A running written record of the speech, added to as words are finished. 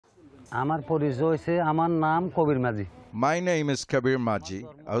My name is Kabir Maji.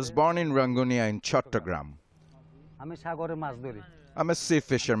 I was born in Rangunia in Chattogram. I'm a sea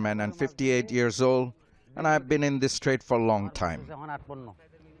fisherman and 58 years old, and I've been in this trade for a long time.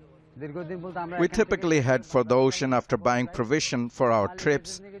 We typically head for the ocean after buying provision for our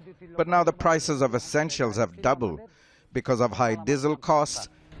trips, but now the prices of essentials have doubled because of high diesel costs.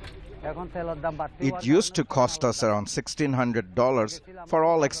 It used to cost us around $1,600 for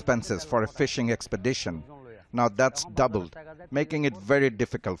all expenses for a fishing expedition. Now that's doubled, making it very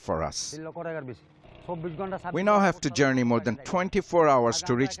difficult for us. We now have to journey more than 24 hours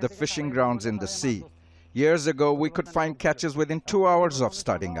to reach the fishing grounds in the sea. Years ago, we could find catches within 2 hours of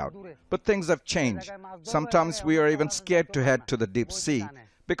starting out. But things have changed. Sometimes we are even scared to head to the deep sea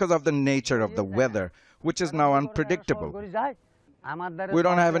because of the nature of the weather, which is now unpredictable. We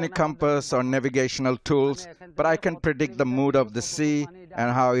don't have any compass or navigational tools, but I can predict the mood of the sea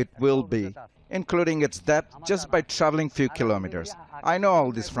and how it will be, including its depth, just by traveling few kilometers. I know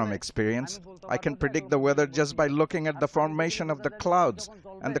all this from experience. I can predict the weather just by looking at the formation of the clouds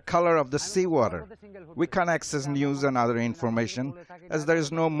and the color of the seawater. We can't access news and other information as there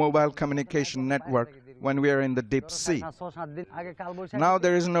is no mobile communication network when we are in the deep sea. Now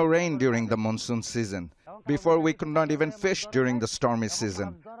there is no rain during the monsoon season. Before we could not even fish during the stormy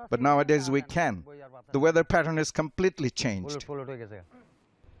season, but nowadays we can. The weather pattern is completely changed.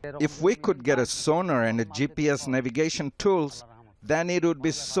 If we could get a sonar and a GPS navigation tools, then it would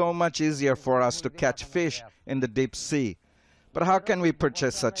be so much easier for us to catch fish in the deep sea. But how can we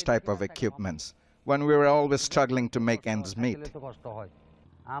purchase such type of equipments when we are always struggling to make ends meet?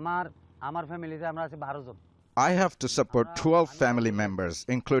 I have to support 12 family members,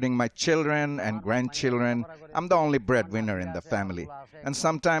 including my children and grandchildren. I'm the only breadwinner in the family. And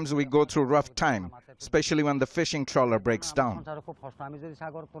sometimes we go through rough time, especially when the fishing trawler breaks down.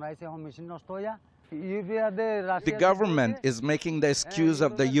 The government is making the excuse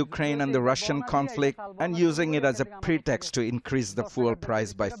of the Ukraine and the Russian conflict and using it as a pretext to increase the fuel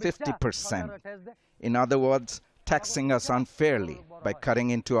price by 50%. In other words, taxing us unfairly by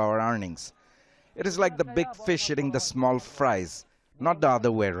cutting into our earnings. It is like the big fish eating the small fries, not the other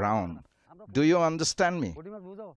way around. Do you understand me?